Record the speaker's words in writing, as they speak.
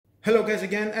Hello guys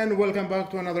again, and welcome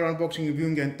back to another unboxing,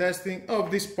 reviewing and testing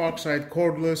of this Parkside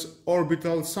Cordless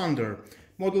Orbital Sander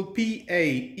model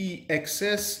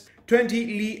PAEXS 20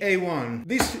 Li-A1.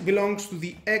 This belongs to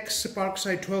the PAEXS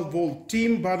Parkside 12V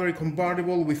team, battery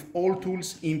compatible with all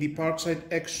tools in the Parkside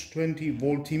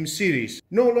X20V team series.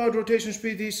 No load rotation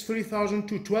speed is 3000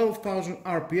 to 12,000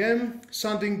 RPM.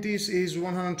 Sanding disc is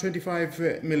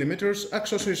 125mm.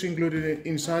 Accessories included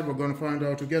inside, we're going to find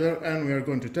out together, and we are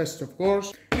going to test, of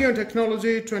course. Ion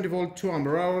technology, 20V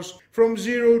 2Ah. From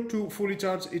 0 to fully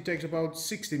charged it takes about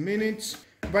 60 minutes.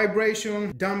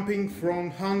 Vibration damping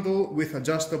front handle with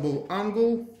adjustable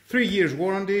angle. 3 years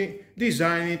warranty.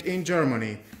 Designed in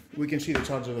Germany. We can see the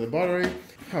charge of the battery,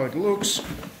 how it looks.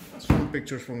 Some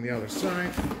pictures from the other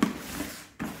side.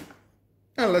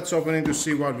 And let's open it to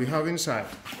see what we have inside.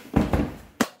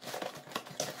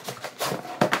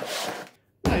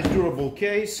 Nice durable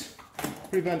case.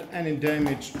 Prevent any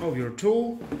damage of your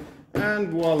tool. And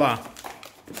voila!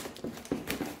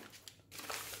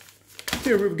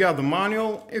 Here we've got the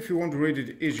manual. If you want to read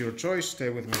it, is your choice. Stay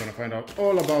with me, we're going to find out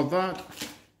all about that.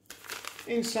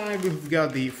 Inside we've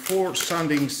got the 4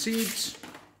 sanding seats.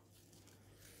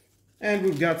 And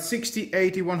we've got 60,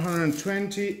 80,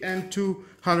 120 and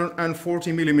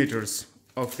 240 millimeters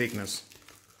of thickness.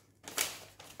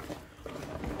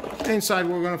 Inside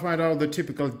we're going to find out the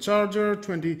typical charger,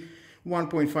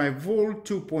 21.5 volt,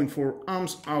 2.4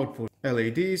 amps output,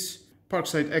 LEDs,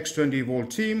 Parkside X20V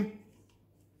team.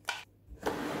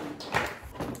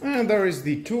 And there is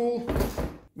the tool.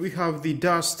 We have the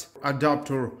dust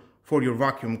adapter for your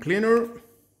vacuum cleaner.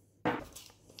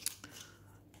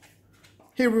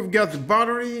 Here we've got the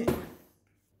battery,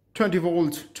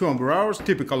 20V 2Ah,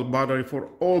 typical battery for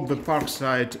all the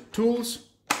Parkside tools.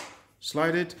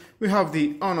 Slide it. We have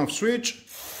the on-off switch.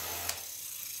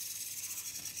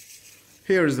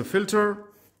 Here is the filter.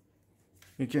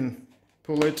 You can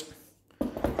pull it,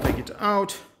 take it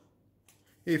out.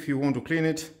 If you want to clean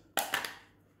it,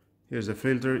 here's the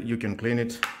filter. You can clean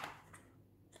it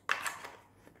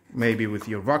maybe with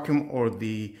your vacuum or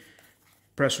the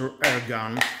pressure air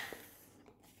gun,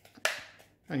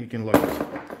 and you can lock it.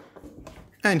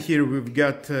 And here we've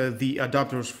got the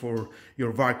adapters for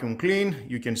your vacuum clean.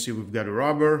 You can see we've got a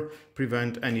rubber,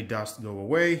 prevent any dust go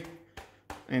away.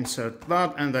 Insert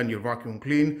that and then your vacuum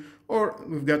clean. Or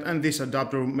we've got, and this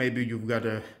adapter, maybe you've got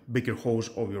a bigger hose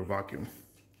of your vacuum.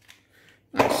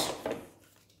 Nice.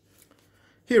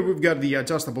 Here we've got the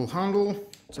adjustable handle.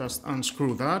 Just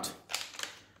unscrew that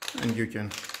and you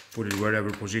can put it wherever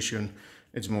position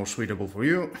it's more suitable for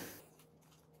you.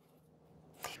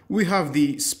 We have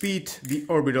the speed, the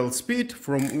orbital speed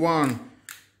from 1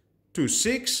 to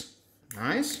 6.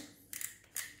 Nice.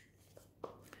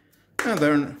 And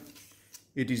then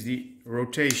it is the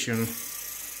rotation.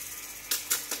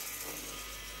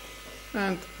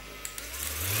 And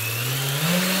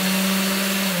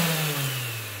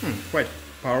quite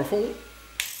powerful.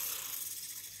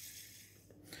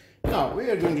 Now we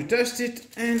are going to test it,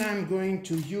 and I'm going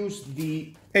to use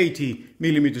the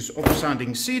 80mm of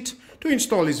sanding seat. To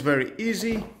install is very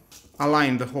easy.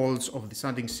 Align the holes of the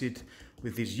sanding seat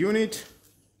with this unit.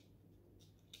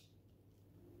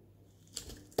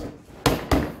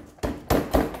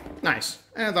 Nice,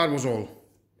 and that was all.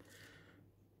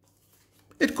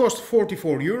 It cost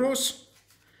 44 euros.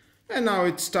 And now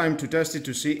it's time to test it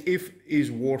to see if it is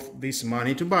worth this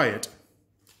money to buy it.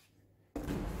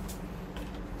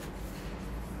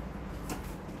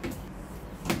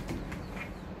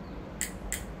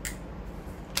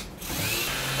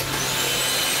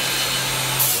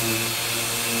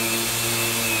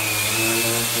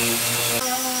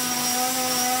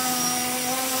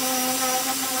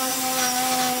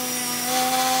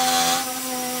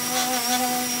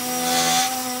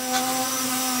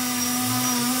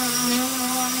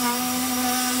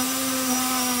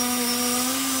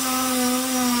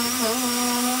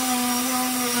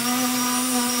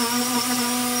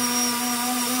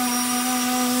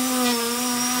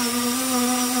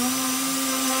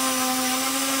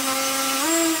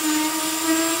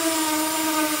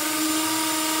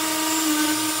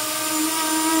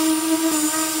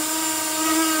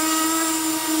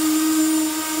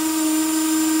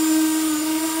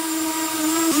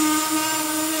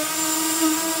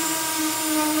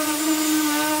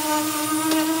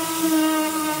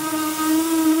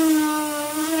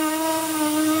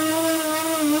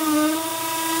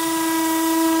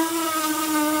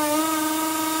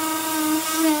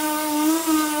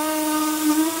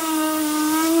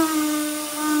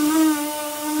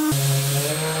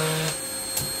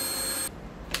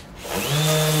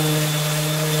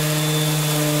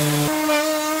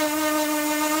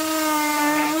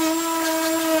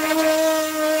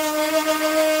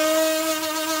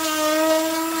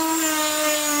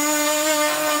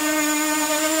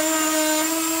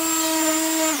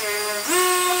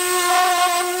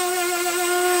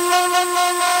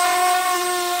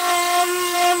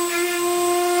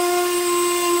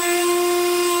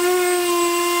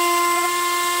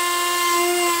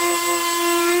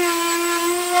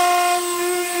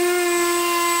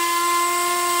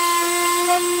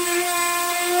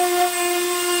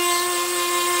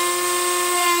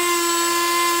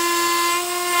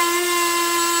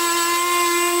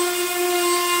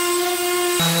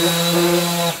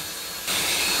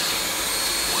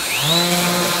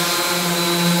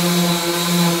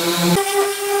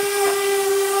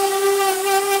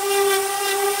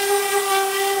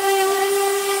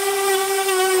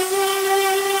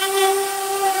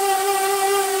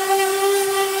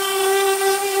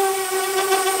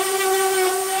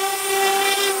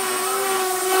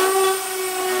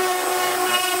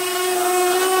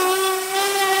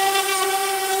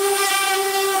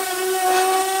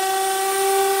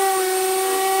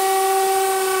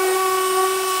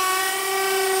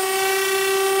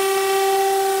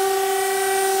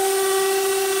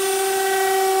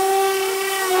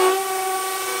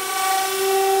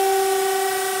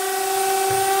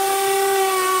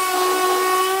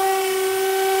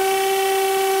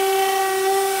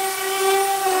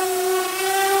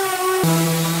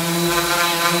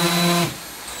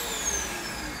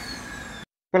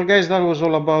 Well guys, that was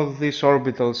all about this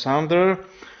orbital sounder.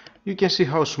 You can see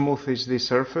how smooth is this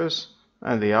surface,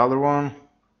 and the other one.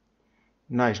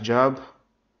 Nice job.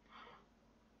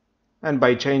 And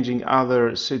by changing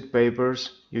other seat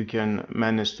papers you can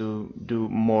manage to do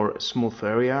more smooth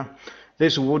area.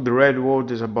 This wood, red wood,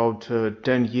 is about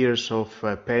 10 years of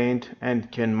paint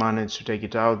and can manage to take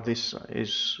it out. This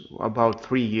is about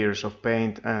 3 years of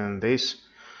paint, and this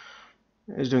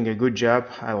is doing a good job.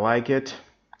 I like it.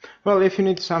 Well, if you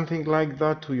need something like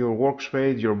that to your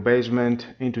workspace, your basement,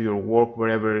 into your work,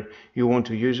 wherever you want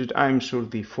to use it, I'm sure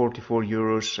the 44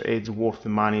 euros it's worth the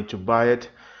money to buy it,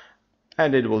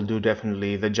 and it will do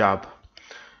definitely the job.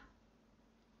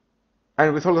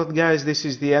 And with all that guys, this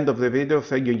is the end of the video.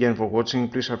 Thank you again for watching.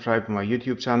 Please subscribe to my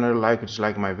YouTube channel, like or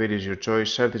dislike my videos, your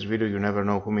choice. Share this video, you never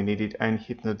know who may need it, and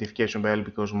hit the notification bell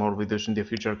because more videos in the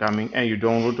future are coming and you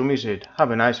don't want to miss it.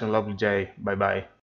 Have a nice and lovely day. Bye bye.